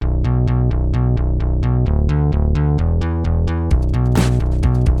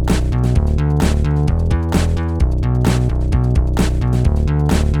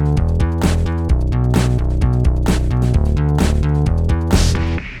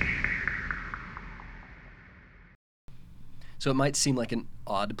So it might seem like an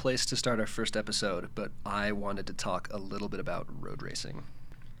odd place to start our first episode, but I wanted to talk a little bit about road racing.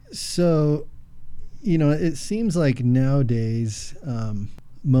 So, it seems like nowadays,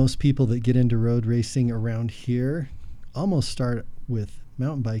 most people that get into road racing around here almost start with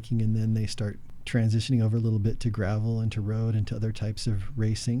mountain biking and then they start transitioning over a little bit to gravel and to road and to other types of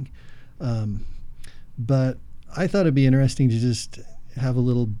racing. But I thought it'd be interesting to just have a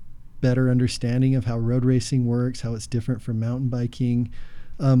little better understanding of how road racing works, how it's different from mountain biking.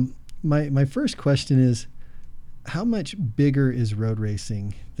 My first question is, how much bigger is road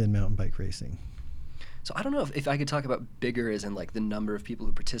racing than mountain bike racing? So I don't know if I could talk about bigger as in like the number of people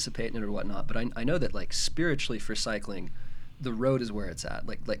who participate in it or whatnot, but I know that like spiritually for cycling, the road is where it's at.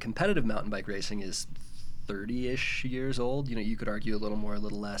 Like competitive mountain bike racing is 30-ish years old. You could argue a little more, a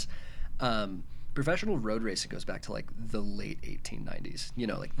little less. Professional road racing goes back to like the late 1890s.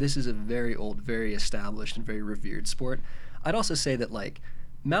 Like this is a very old, very established, and very revered sport. I'd also say that like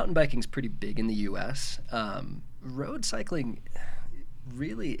mountain biking is pretty big in the U.S. Road cycling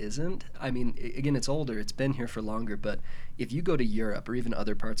really isn't. I mean, again, it's older, it's been here for longer, but if you go to Europe or even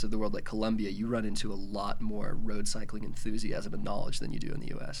other parts of the world like Colombia, you run into a lot more road cycling enthusiasm and knowledge than you do in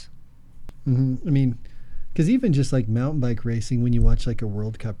the US. I mean, because even just like mountain bike racing, when you watch like a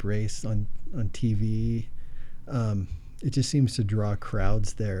World Cup race on TV, it just seems to draw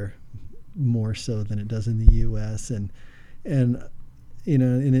crowds there more so than it does in the U.S. And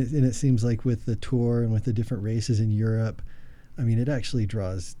it seems like with the tour and with the different races in Europe, I mean, it actually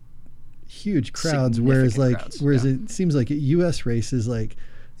draws huge crowds. Whereas it seems like at U.S. races, like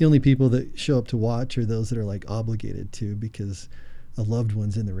the only people that show up to watch are those that are like obligated to because a loved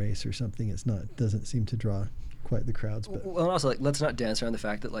one's in the race or something. Doesn't seem to draw quite the crowds. But well, and also like let's not dance around the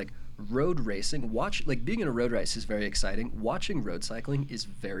fact that like road racing, being in a road race is very exciting. Watching road cycling is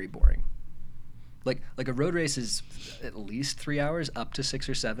very boring. Like a road race is at least 3 hours, up to 6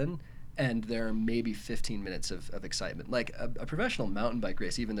 or 7. And there are maybe 15 minutes of excitement. Like a professional mountain bike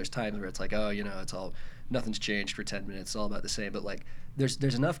race, even there's times where it's like, oh, it's all, nothing's changed for 10 minutes, it's all about the same. But like there's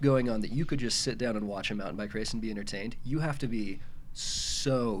enough going on that you could just sit down and watch a mountain bike race and be entertained. You have to be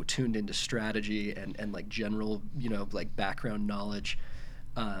so tuned into strategy and like general, like background knowledge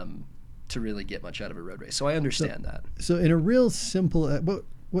to really get much out of a road race. So I understand that. So in a real simple,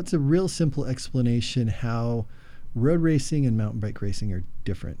 what's a real simple explanation how road racing and mountain bike racing are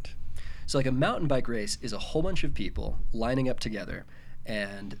different? So like a mountain bike race is a whole bunch of people lining up together,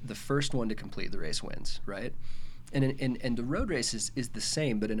 and the first one to complete the race wins, right? And the road race is the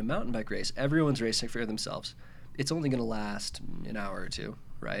same, but in a mountain bike race, everyone's racing for themselves. It's only going to last an hour or two,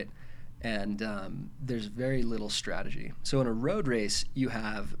 right? And there's very little strategy. So in a road race, you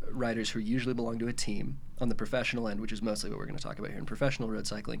have riders who usually belong to a team. On the professional end, which is mostly what we're going to talk about here in professional road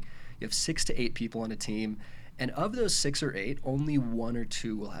cycling, you have 6 to 8 people on a team. And of those 6 or 8, only 1 or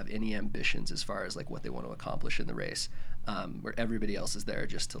 2 will have any ambitions as far as like what they want to accomplish in the race, where everybody else is there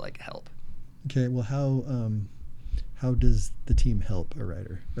just to like help. Okay, well, how does the team help a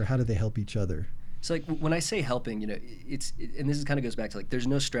rider, or how do they help each other? So like when I say helping, and this is kind of goes back to like there's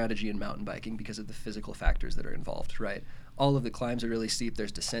no strategy in mountain biking because of the physical factors that are involved, right? All of the climbs are really steep.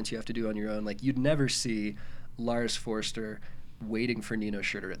 There's descents you have to do on your own. Like you'd never see Lars Forster waiting for Nino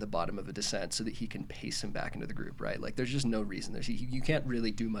Schurter at the bottom of a descent so that he can pace him back into the group, right? Like there's just no reason. You can't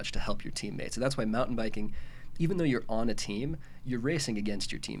really do much to help your teammates. So that's why mountain biking, even though you're on a team, you're racing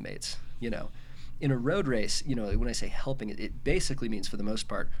against your teammates, In a road race, when I say helping, it basically means for the most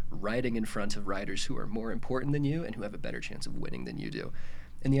part riding in front of riders who are more important than you and who have a better chance of winning than you do.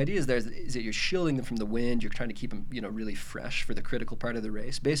 And the idea is that you're shielding them from the wind. You're trying to keep them, really fresh for the critical part of the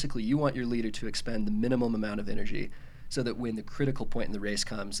race. Basically, you want your leader to expend the minimum amount of energy so that when the critical point in the race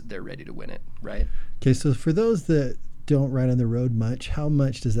comes, they're ready to win it, right? Okay, so for those that don't ride on the road much, how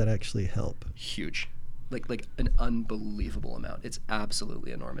much does that actually help? Huge. Like an unbelievable amount. It's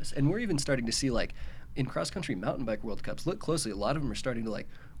absolutely enormous. And we're even starting to see like in cross-country mountain bike World Cups, look closely, a lot of them are starting to like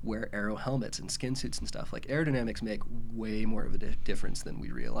wear aero helmets and skin suits and stuff. Like aerodynamics make way more of a difference than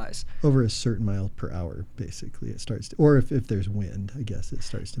we realize. Over a certain mile per hour, basically, it starts to, or if there's wind, I guess it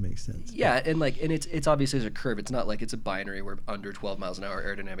starts to make sense. Yeah, and it's obviously as a curve. It's not like it's a binary where under 12 miles an hour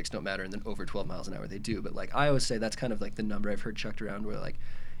aerodynamics don't matter and then over 12 miles an hour they do. But like I always say that's kind of like the number I've heard chucked around where like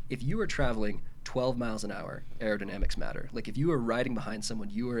if you are traveling 12 miles an hour, aerodynamics matter. Like if you are riding behind someone,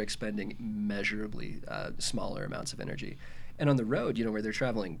 you are expending measurably smaller amounts of energy. And on the road, where they're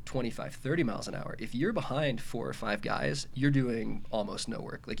traveling 25, 30 miles an hour, if you're behind 4 or 5 guys, you're doing almost no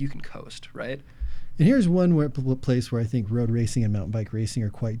work. Like you can coast, right? And here's one place where I think road racing and mountain bike racing are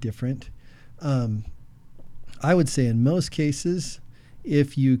quite different. I would say in most cases,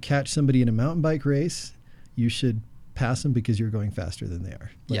 if you catch somebody in a mountain bike race, you should pass them because you're going faster than they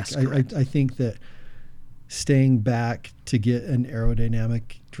are. Yes, I correct. I think that staying back to get an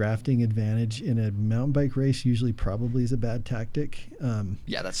aerodynamic drafting advantage in a mountain bike race usually probably is a bad tactic.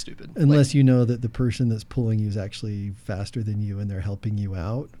 Yeah, that's stupid. Unless you know that the person that's pulling you is actually faster than you and they're helping you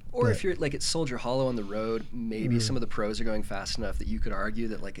out. Or if you're like at Soldier Hollow on the road, maybe Mm. some of the pros are going fast enough that you could argue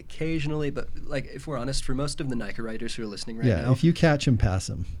that like occasionally, but like if we're honest, for most of the NICA riders who are listening right now, if you catch them, pass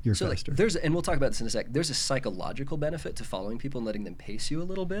them, you're so faster. like and we'll talk about this in a sec. There's a psychological benefit to following people and letting them pace you a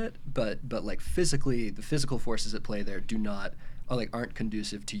little bit, but like physically, the physical forces at play there aren't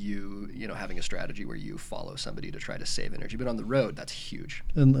conducive to you having a strategy where you follow somebody to try to save energy. But on the road, that's huge.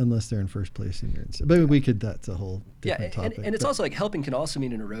 Unless they're in first place and you're in. But that's a whole different topic. And it's also like helping can also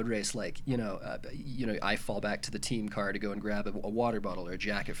mean in a road race, like I fall back to the team car to go and grab a water bottle or a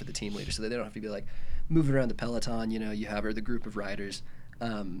jacket for the team leader, so that they don't have to be like moving around the peloton. You have or the group of riders.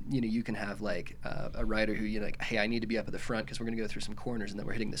 You can have like a rider who like, hey, I need to be up at the front because we're going to go through some corners and then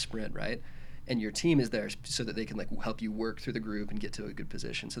we're hitting the sprint, right? And your team is there so that they can like help you work through the group and get to a good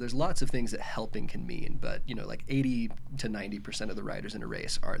position. So there's lots of things that helping can mean, but like 80 to 90% of the riders in a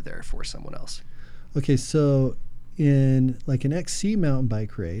race are there for someone else. Okay, so in like an XC mountain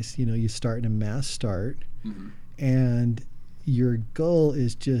bike race, you start in a mass start, Mm-hmm. and your goal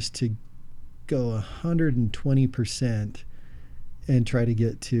is just to go 120% and try to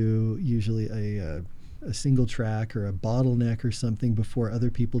get to usually a single track or a bottleneck or something before other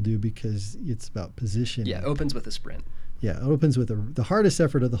people do, because it's about position. Yeah, it opens with a sprint. Yeah, it opens with the hardest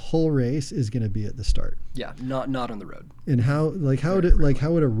effort of the whole race is going to be at the start. Yeah, not on the road. And how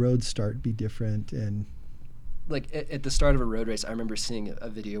would a road start be different? And like at the start of a road race, I remember seeing a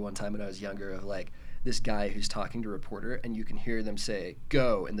video one time when I was younger of like this guy who's talking to a reporter, and you can hear them say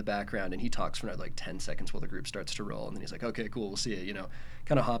 "go" in the background, and he talks for like 10 seconds while the group starts to roll, and then he's like, "Okay, cool, we'll see you."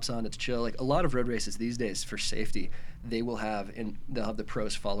 Kind of hops on, it's chill. Like a lot of road races these days, for safety, they'll have the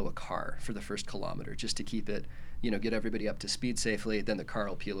pros follow a car for the first kilometer just to keep it, get everybody up to speed safely. Then the car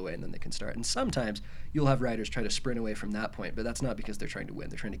will peel away, and then they can start. And sometimes you'll have riders try to sprint away from that point, but that's not because they're trying to win.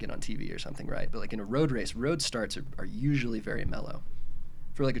 They're trying to get on TV or something, right? But like in a road race, road starts are usually very mellow.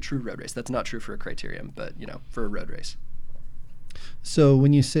 For like a true road race. That's not true for a criterium, but for a road race. So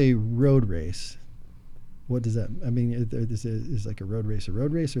when you say road race, what does that? I mean, is like a road race, or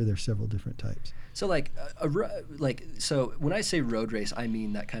are there several different types? So like so when I say road race, I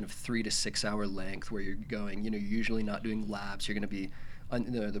mean that kind of 3 to 6 hour length where you're going. You're usually not doing laps. You're going to be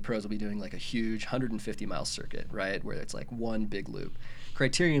the pros will be doing like a huge 150-mile circuit, right, where it's like one big loop.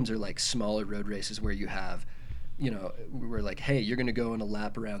 Criteriums are like smaller road races where you have. We're like, hey, you're going to go on a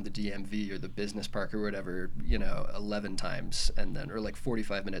lap around the DMV or the business park or whatever, 11 times, and then, or like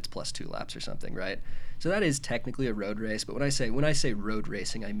 45 minutes plus 2 laps or something, right? So that is technically a road race. But when I say road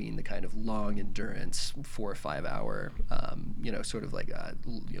racing, I mean the kind of long endurance, 4 or 5 hour, sort of like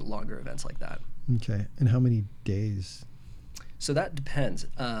longer events like that. Okay. And how many days? So that depends.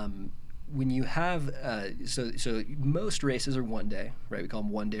 When you have so most races are 1 day, right? We call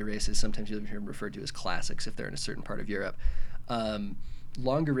them 1 day races. Sometimes you'll hear them referred to as classics if they're in a certain part of Europe.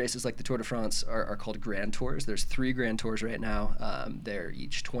 Longer races like the Tour de France are called Grand Tours. There's 3 Grand Tours right now. They're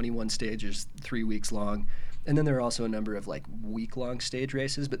each 21 stages, 3 weeks long. And then there are also a number of like week-long stage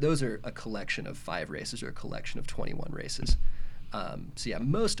races, but those are a collection of 5 races or a collection of 21 races. So yeah,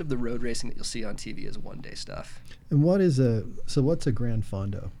 most of the road racing that you'll see on TV is 1 day stuff. And what's a Gran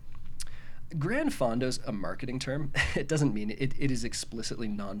Fondo? Gran Fondo's a marketing term. It doesn't mean it is explicitly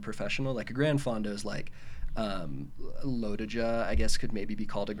non-professional. Like a Gran Fondo is like Lodija, I guess, could maybe be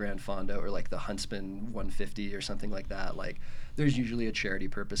called a Gran Fondo, or like the Huntsman 150 or something like that. Like there's usually a charity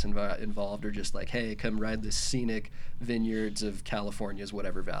purpose involved, or just like, hey, come ride the scenic vineyards of California's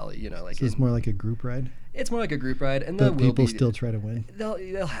whatever valley. Like so it's more like a group ride. It's more like a group ride, and but people still try to win.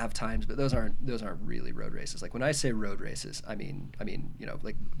 They'll have times, but those aren't really road races. Like when I say road races, I mean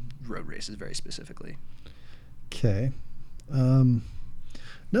like road races very specifically. Okay.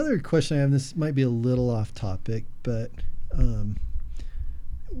 Another question I have, this might be a little off topic, but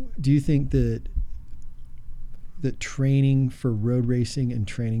do you think that training for road racing and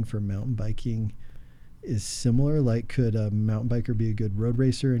training for mountain biking is similar? Like, could a mountain biker be a good road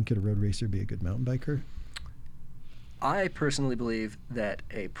racer, and could a road racer be a good mountain biker? I personally believe that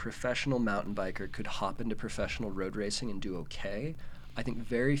a professional mountain biker could hop into professional road racing and do okay. I think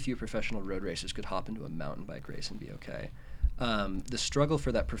very few professional road racers could hop into a mountain bike race and be okay. The struggle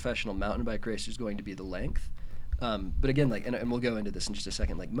for that professional mountain bike racer is going to be the length. But again, like, and we'll go into this in just a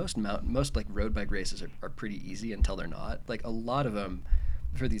second. Like most like road bike races are pretty easy until they're not. Like a lot of them,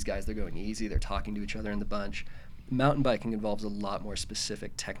 for these guys, they're going easy. They're talking to each other in the bunch. Mountain biking involves a lot more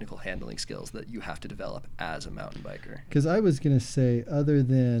specific technical handling skills that you have to develop as a mountain biker. Because I was going to say, other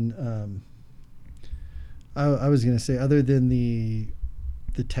than I was going to say, other than the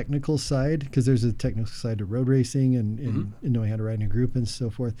technical side, because there's a technical side to road racing and knowing how to ride in a group and so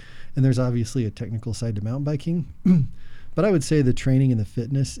forth, and there's obviously a technical side to mountain biking. But I would say the training and the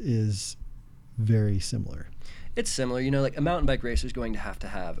fitness is very similar. It's similar, like a mountain bike racer is going to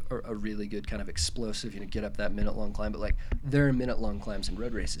have a really good kind of explosive, get up that minute-long climb, but like there are minute-long climbs in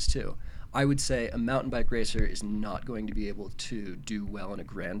road races too. I would say a mountain bike racer is not going to be able to do well in a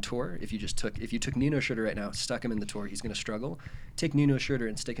Grand Tour. If you took Nino Schurter right now, stuck him in the Tour, he's going to struggle. Take Nino Schurter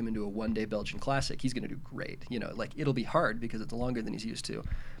and stick him into a one-day Belgian Classic, he's going to do great. Like it'll be hard because it's longer than he's used to.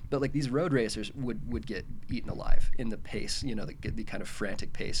 But like these road racers would get eaten alive in the pace, the kind of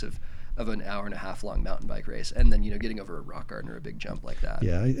frantic pace of an hour and a half long mountain bike race, and then getting over a rock garden or a big jump like that.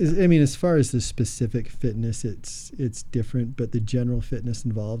 Yeah, I mean, as far as the specific fitness, it's different, but the general fitness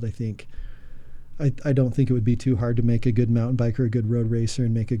involved, I think, I don't think it would be too hard to make a good mountain biker a good road racer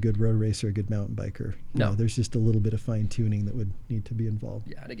and make a good road racer a good mountain biker. No, there's just a little bit of fine tuning that would need to be involved.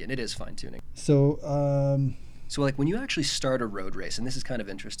 Yeah, and again, it is fine tuning. So, So like when you actually start a road race, and this is kind of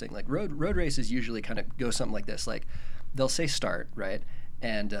interesting, like road races usually kind of go something like this. Like they'll say start, right?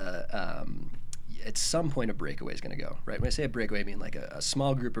 And at some point a breakaway is going to go, right? When I say a breakaway, I mean like a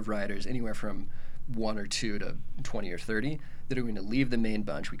small group of riders, anywhere from 1 or 2 to 20 or 30, that are going to leave the main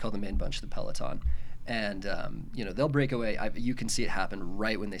bunch. We call the main bunch the peloton. And, they'll break away. You can see it happen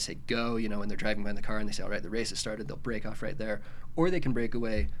right when they say go, when they're driving by in the car and they say, all right, the race has started, they'll break off right there. Or they can break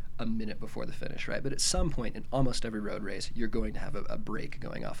away a minute before the finish, right? But at some point in almost every road race, you're going to have a break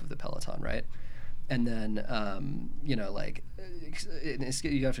going off of the peloton, right? And then, you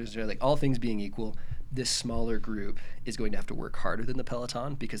have to consider, like, all things being equal, this smaller group is going to have to work harder than the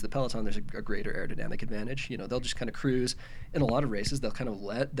peloton, because the peloton, there's a greater aerodynamic advantage. They'll just kind of cruise. In a lot of races, they'll kind of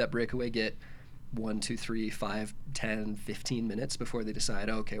let that breakaway get 1, 2, 3, 5, 10, 15 minutes before they decide,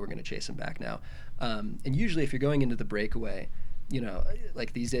 okay, we're going to chase them back now. And usually if you're going into the breakaway,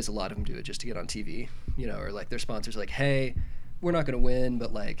 like these days, a lot of them do it just to get on TV, or like their sponsors like, hey, we're not going to win,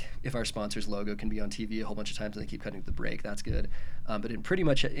 but like if our sponsor's logo can be on TV a whole bunch of times and they keep cutting the break, that's good. But in pretty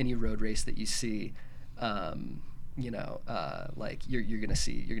much any road race that you see, like you're gonna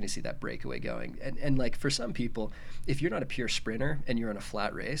see that breakaway going. And like for some people, if you're not a pure sprinter and you're on a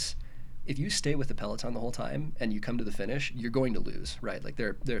flat race, if you stay with the peloton the whole time and you come to the finish, you're going to lose, right? Like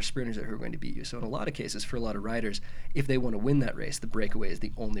there are sprinters who are going to beat you. So in a lot of cases, for a lot of riders, if they want to win that race, the breakaway is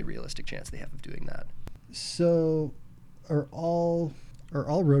the only realistic chance they have of doing that. So are all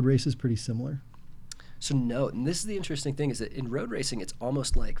road races pretty similar? So no, and this is the interesting thing, is that in road racing, it's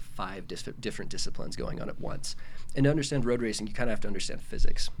almost like 5 different disciplines going on at once. And to understand road racing, you kind of have to understand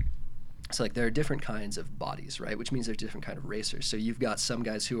physics. So like there are different kinds of bodies, right? Which means there's different kind of racers. So you've got some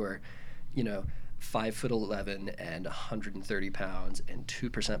guys who are, 5'11" and 130 pounds and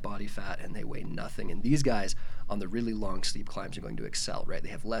 2% body fat, and they weigh nothing. And these guys on the really long, steep climbs are going to excel, right? They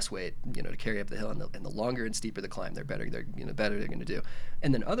have less weight, to carry up the hill, and the longer and steeper the climb, they're better they're going to do.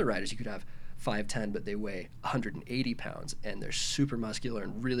 And then other riders, you could have 5'10", but they weigh 180 pounds, and they're super muscular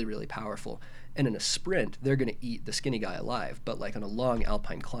and really, really powerful. And in a sprint, they're going to eat the skinny guy alive. But like on a long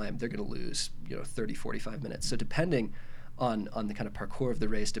alpine climb, they're going to lose, 30, 45 minutes. So depending on the kind of parkour of the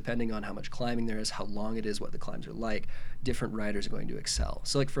race, depending on how much climbing there is, how long it is, what the climbs are like, different riders are going to excel.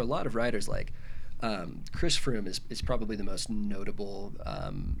 So like for a lot of riders, like Chris Froome is probably the most notable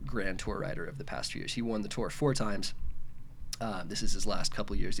Grand Tour rider of the past few years. He won the Tour 4 times. This is his last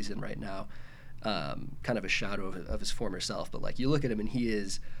couple years he's in right now. Kind of a shadow of his former self, but like you look at him and he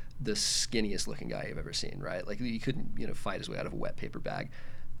is the skinniest looking guy you've ever seen, right? Like he couldn't fight his way out of a wet paper bag.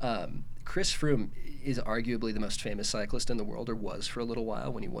 Chris Froome is arguably the most famous cyclist in the world, or was for a little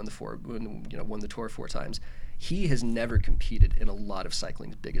while when he won the Tour 4 times. He has never competed in a lot of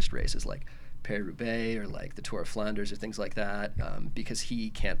cycling's biggest races, like Paris-Roubaix or like the Tour of Flanders or things like that, because he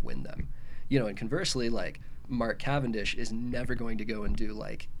can't win them. And conversely, like Mark Cavendish is never going to go and do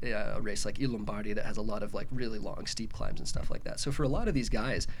like a race like Il Lombardi that has a lot of like really long, steep climbs and stuff like that. So for a lot of these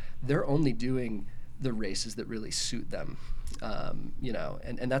guys, they're only doing the races that really suit them,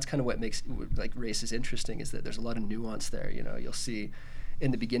 and that's kind of what makes like races interesting, is that there's a lot of nuance there. You'll see in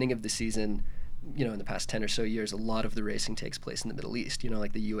the beginning of the season, in the past 10 or so years, a lot of the racing takes place in the Middle East,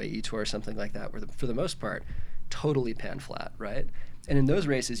 like the UAE Tour or something like that, where for the most part, totally pan flat, right? And in those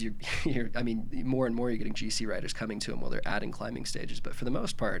races, more and more you're getting GC riders coming to them while they're adding climbing stages. But for the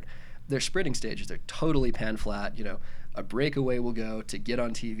most part, their sprinting stages, they're totally pan flat. A breakaway will go to get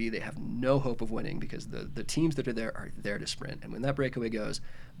on TV. They have no hope of winning because the teams that are there to sprint. And when that breakaway goes,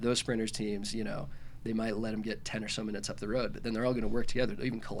 those sprinters teams, They might let them get 10 or so minutes up the road, but then they're all going to work together. They'll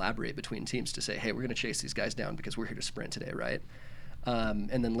even collaborate between teams to say, hey, we're going to chase these guys down because we're here to sprint today, right?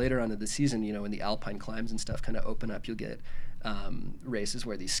 And then later on in the season, when the alpine climbs and stuff kind of open up, you'll get races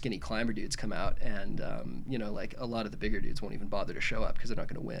where these skinny climber dudes come out, and like a lot of the bigger dudes won't even bother to show up because they're not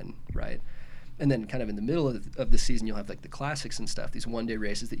going to win, right? And then kind of in the middle of the season, you'll have like the classics and stuff, these one-day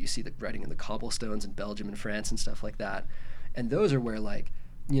races that you see riding in the cobblestones in Belgium and France and stuff like that. And those are where like,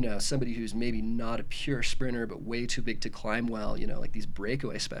 somebody who's maybe not a pure sprinter but way too big to climb well, like these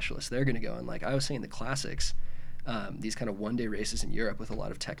breakaway specialists, they're going to go. And like I was saying, the classics, these kind of one-day races in Europe with a lot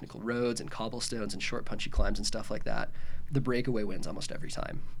of technical roads and cobblestones and short punchy climbs and stuff like that, the breakaway wins almost every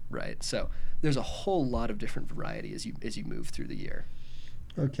time, right? So there's a whole lot of different variety as you move through the year.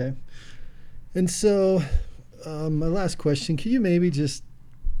 Okay. And so my last question, can you maybe just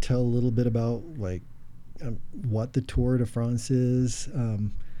tell a little bit about like what the Tour de France is?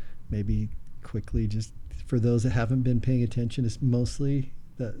 Maybe quickly, just for those that haven't been paying attention, it's mostly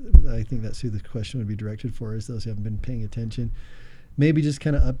that I think that's who the question would be directed for, is those who haven't been paying attention. Maybe just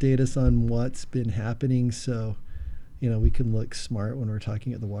kind of update us on what's been happening so we can look smart when we're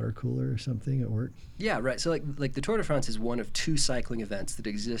talking at the water cooler or something at work. Yeah, right. So like the Tour de France is one of two cycling events that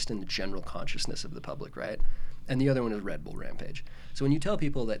exist in the general consciousness of the public, right? And the other one is Red Bull Rampage. So when you tell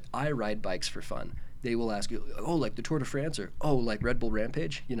people that I ride bikes for fun, they will ask you, oh, like the Tour de France, or oh, like Red Bull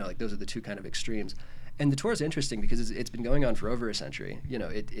Rampage? Like those are the two kind of extremes. And the Tour is interesting because it's been going on for over a century.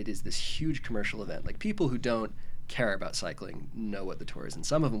 It is this huge commercial event. Like people who don't care about cycling know what the Tour is, and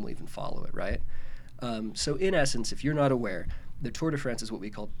some of them will even follow it, right? So in essence, if you're not aware, the Tour de France is what we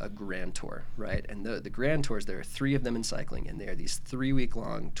call a Grand Tour, right? And the Grand Tours, there are 3 of them in cycling, and they are these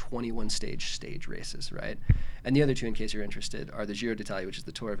 3-week-long, 21-stage races, right? And the other 2, in case you're interested, are the Giro d'Italia, which is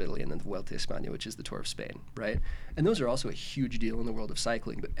the Tour of Italy, and then the Vuelta a España, which is the Tour of Spain, right? And those are also a huge deal in the world of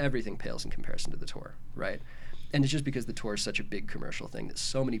cycling, but everything pales in comparison to the Tour, right? And it's just because the Tour is such a big commercial thing that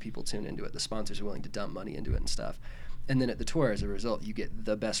so many people tune into it. The sponsors are willing to dump money into it and stuff. And then at the Tour, as a result, you get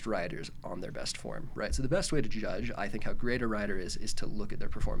the best riders on their best form, right? So the best way to judge, I think, how great a rider is to look at their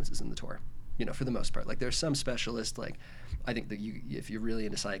performances in the Tour, for the most part. Like there's some specialists, like I think that if you're really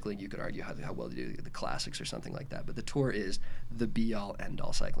into cycling, you could argue how well they do the classics or something like that. But the Tour is the be-all,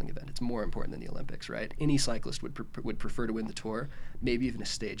 end-all cycling event. It's more important than the Olympics, right? Any cyclist would prefer to win the Tour, maybe even a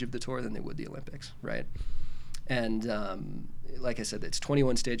stage of the Tour, than they would the Olympics, right? And like I said, it's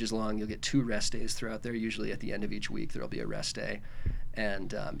 21 stages long. You'll get 2 rest days throughout there. Usually at the end of each week, there'll be a rest day.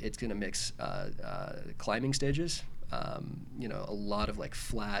 And it's going to mix climbing stages, a lot of like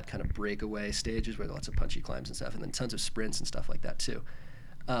flat kind of breakaway stages where lots of punchy climbs and stuff, and then tons of sprints and stuff like that too.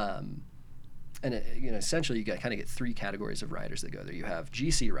 And essentially you kind of get 3 categories of riders that go there. You have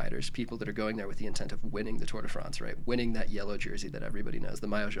GC riders, people that are going there with the intent of winning the Tour de France, right? Winning that yellow jersey that everybody knows, the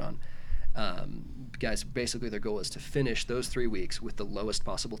Maillot Jaune. Guys, basically their goal is to finish those 3 weeks with the lowest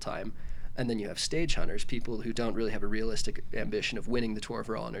possible time. And then you have stage hunters, people who don't really have a realistic ambition of winning the Tour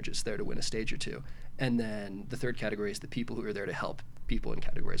overall and are just there to win a stage or 2. And then the third category is the people who are there to help people in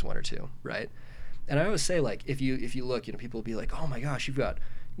categories 1 or 2, right? And I always say, like, if you look, people will be like, oh my gosh, you've got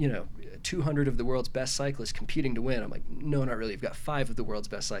 200 of the world's best cyclists competing to win. I'm like, no, not really. You've got 5 of the world's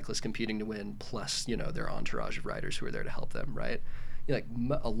best cyclists competing to win, plus their entourage of riders who are there to help them, right?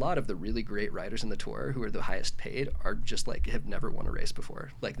 A lot of the really great riders in the Tour who are the highest paid are just like have never won a race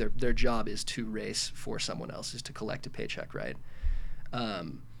before. Like their job is to race for someone else, is to collect a paycheck, right?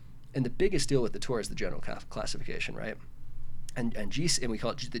 And the biggest deal with the Tour is the general classification, right? And we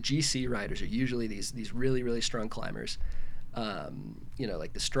call it the GC riders are usually these really, really strong climbers.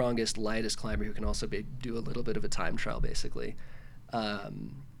 Like the strongest, lightest climber who can also do a little bit of a time trial, basically.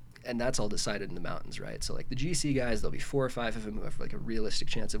 And that's all decided in the mountains, right? So like the GC guys, there'll be 4 or 5 of them who have like a realistic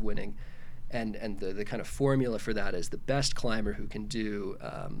chance of winning. And the kind of formula for that is the best climber who can do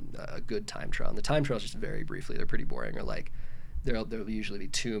a good time trial. And the time trials, just very briefly, they're pretty boring. Or like there'll usually be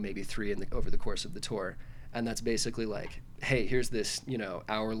 2, maybe 3 over the course of the Tour. And that's basically like, hey, here's this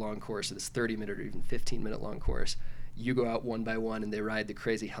hour-long course, or this 30-minute or even 15-minute long course. You go out one by one, and they ride the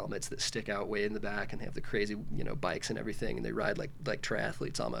crazy helmets that stick out way in the back, and they have the crazy bikes and everything, and they ride like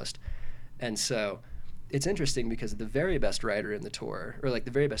triathletes almost. And so it's interesting because the very best rider in the Tour, or like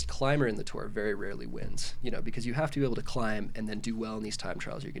the very best climber in the Tour, very rarely wins, because you have to be able to climb and then do well in these time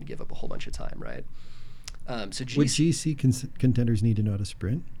trials. You're going to give up a whole bunch of time, right? Would GC contenders need to know how to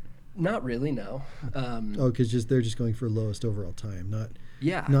sprint? Not really, no. Because they're just going for lowest overall time, not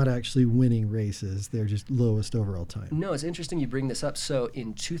not actually winning races. They're just lowest overall time. No, it's interesting you bring this up. So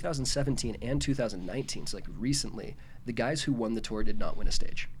in 2017 and 2019, so like recently, the guys who won the Tour did not win a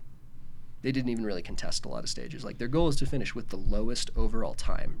stage. they didn't even really contest a lot of stages. Like their goal is to finish with the lowest overall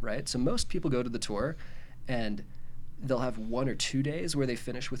time, right? So most people go to the tour and they'll have 1 or 2 days where they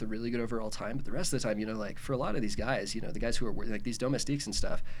finish with a really good overall time, but the rest of the time, like for a lot of these guys, the guys who are like these domestiques and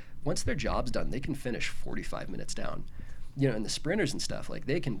stuff, once their job's done, they can finish 45 minutes down. And the sprinters and stuff, like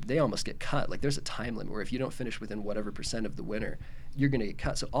they almost get cut. Like there's a time limit where if you don't finish within whatever percent of the winner, you're going to get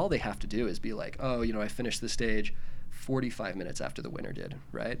cut. So all they have to do is be like, oh, I finished the stage 45 minutes after the winner did,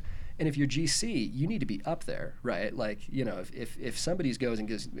 right? And if you're GC, you need to be up there, right? Like, if somebody goes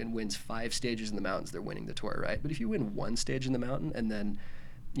and wins 5 stages in the mountains, they're winning the tour, right? But if you win 1 stage in the mountain and then,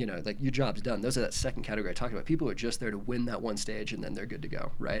 like your job's done, those are that second category I talked about. People are just there to win that 1 stage and then they're good to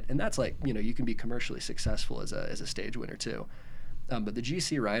go, right? And that's like, you can be commercially successful as a stage winner too. But the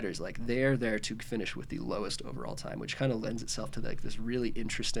GC riders, like they're there to finish with the lowest overall time, which kind of lends itself to like this really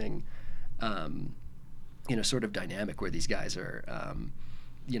interesting, sort of dynamic where these guys are,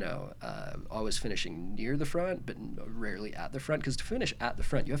 always finishing near the front, but rarely at the front. Because to finish at the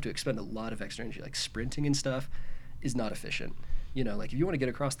front, you have to expend a lot of extra energy. Like sprinting and stuff is not efficient. Like if you want to get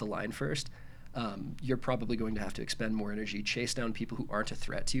across the line first, you're probably going to have to expend more energy, chase down people who aren't a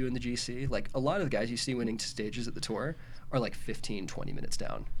threat to you in the GC. Like a lot of the guys you see winning stages at the tour are like 15, 20 minutes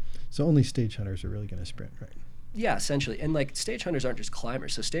down. So only stage hunters are really going to sprint, right? Yeah, essentially. And like stage hunters aren't just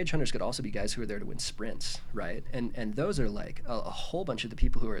climbers. So stage hunters could also be guys who are there to win sprints, right? And those are like a whole bunch of the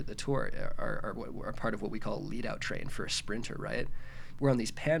people who are at the tour are part of what we call a lead out train for a sprinter, right? Where on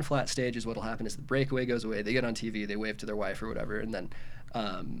these pan flat stages, what'll happen is the breakaway goes away, they get on TV, they wave to their wife or whatever, and then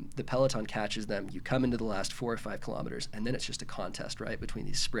the peloton catches them. You come into the last 4 or 5 kilometers, and then it's just a contest, right, between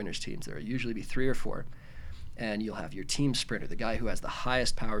these sprinters teams. There will usually be 3 or 4. And you'll have your team sprinter, the guy who has the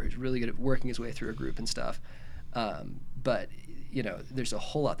highest power, who's really good at working his way through a group and stuff. But there's a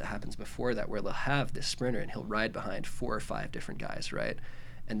whole lot that happens before that where they'll have this sprinter and he'll ride behind 4 or 5 different guys, right?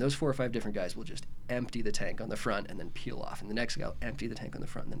 And those 4 or 5 different guys will just empty the tank on the front and then peel off. And the next guy will empty the tank on the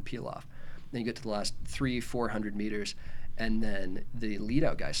front and then peel off. Then you get to the last 300-400 meters, and then the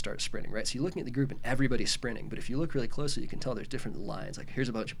lead-out guys start sprinting, right? So you're looking at the group and everybody's sprinting. But if you look really closely, you can tell there's different lines. Like here's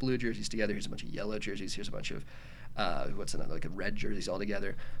a bunch of blue jerseys together, here's a bunch of yellow jerseys, here's a bunch of, like a red jerseys all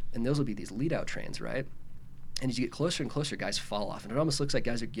together. And those will be these lead-out trains, right? And as you get closer and closer, guys fall off. And it almost looks like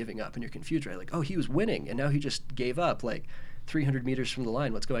guys are giving up, and you're confused, right? Like, oh, he was winning, and now he just gave up, like 300 meters from the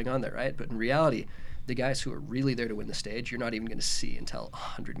line. What's going on there, right? But in reality, the guys who are really there to win the stage, you're not even going to see until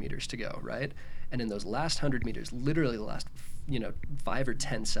 100 meters to go, right? And in those last 100 meters, literally the last 5 or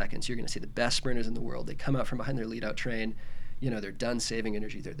 10 seconds, you're going to see the best sprinters in the world. They come out from behind their lead-out train. They're done saving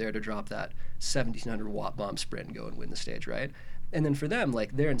energy. They're there to drop that 1,700 watt bomb sprint and go and win the stage, right? And then for them,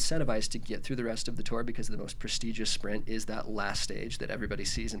 like they're incentivized to get through the rest of the tour because the most prestigious sprint is that last stage that everybody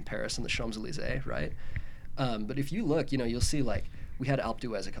sees in Paris in the Champs-Élysées, right? But if you look, you'll see like we had Alpe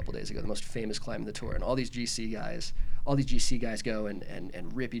d'Huez a couple days ago, the most famous climb of the tour, and all these GC guys go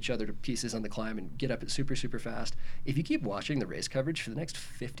and rip each other to pieces on the climb and get up it super, super fast. If you keep watching the race coverage for the next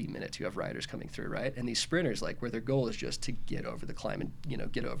 50 minutes, you have riders coming through, right? And these sprinters, like where their goal is just to get over the climb and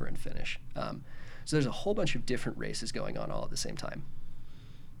get over and finish. So there's a whole bunch of different races going on all at the same time.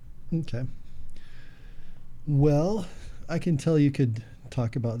 Okay. Well, I can tell you could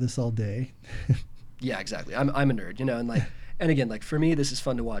talk about this all day. Yeah, exactly. I'm a nerd, and like, and again, like for me, this is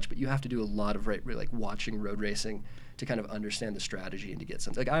fun to watch, but you have to do a lot of like watching road racing to kind of understand the strategy and to get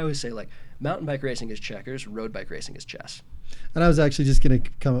something. Like I always say, like mountain bike racing is checkers, road bike racing is chess. And I was actually just going to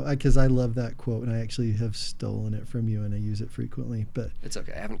come because I love that quote, and I actually have stolen it from you, and I use it frequently. But it's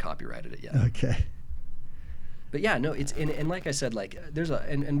okay. I haven't copyrighted it yet. Okay. But yeah, no, it's and like I said, like there's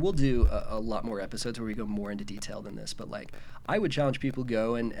and we'll do a lot more episodes where we go more into detail than this. But like I would challenge people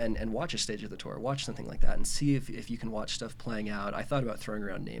go and watch a stage of the tour, watch something like that, and see if you can watch stuff playing out. I thought about throwing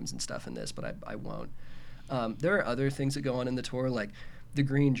around names and stuff in this, but I won't. There are other things that go on in the tour, like the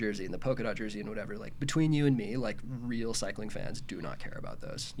green jersey and the polka dot jersey and whatever. Like between you and me, like real cycling fans do not care about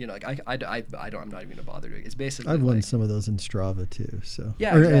those. Like I don't. I'm not even gonna bother doing it. It's basically I've won some of those in Strava too. So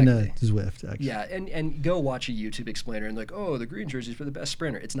yeah, or exactly. in Zwift actually. Yeah, and go watch a YouTube explainer and like, oh, the green jersey is for the best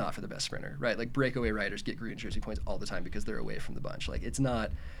sprinter. It's not for the best sprinter, right? Like breakaway riders get green jersey points all the time because they're away from the bunch. Like it's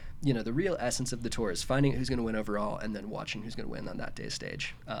not. The real essence of the tour is finding who's going to win overall and then watching who's going to win on that day's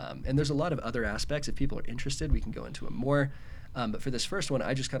stage. And there's a lot of other aspects. If people are interested, we can go into them more. But for this first one,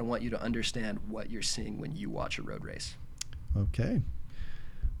 I just kind of want you to understand what you're seeing when you watch a road race. Okay.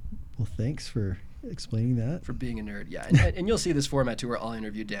 Well, thanks for explaining that. For being a nerd, yeah. And you'll see this format too where I'll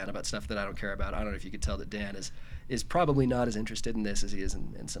interview Dan about stuff that I don't care about. I don't know if you could tell that Dan is probably not as interested in this as he is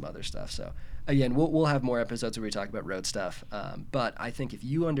in some other stuff. So again, we'll have more episodes where we talk about road stuff. But I think if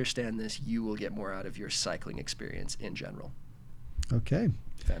you understand this, you will get more out of your cycling experience in general. Okay.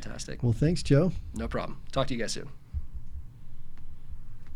 Fantastic. Well, thanks, Joe. No problem. Talk to you guys soon.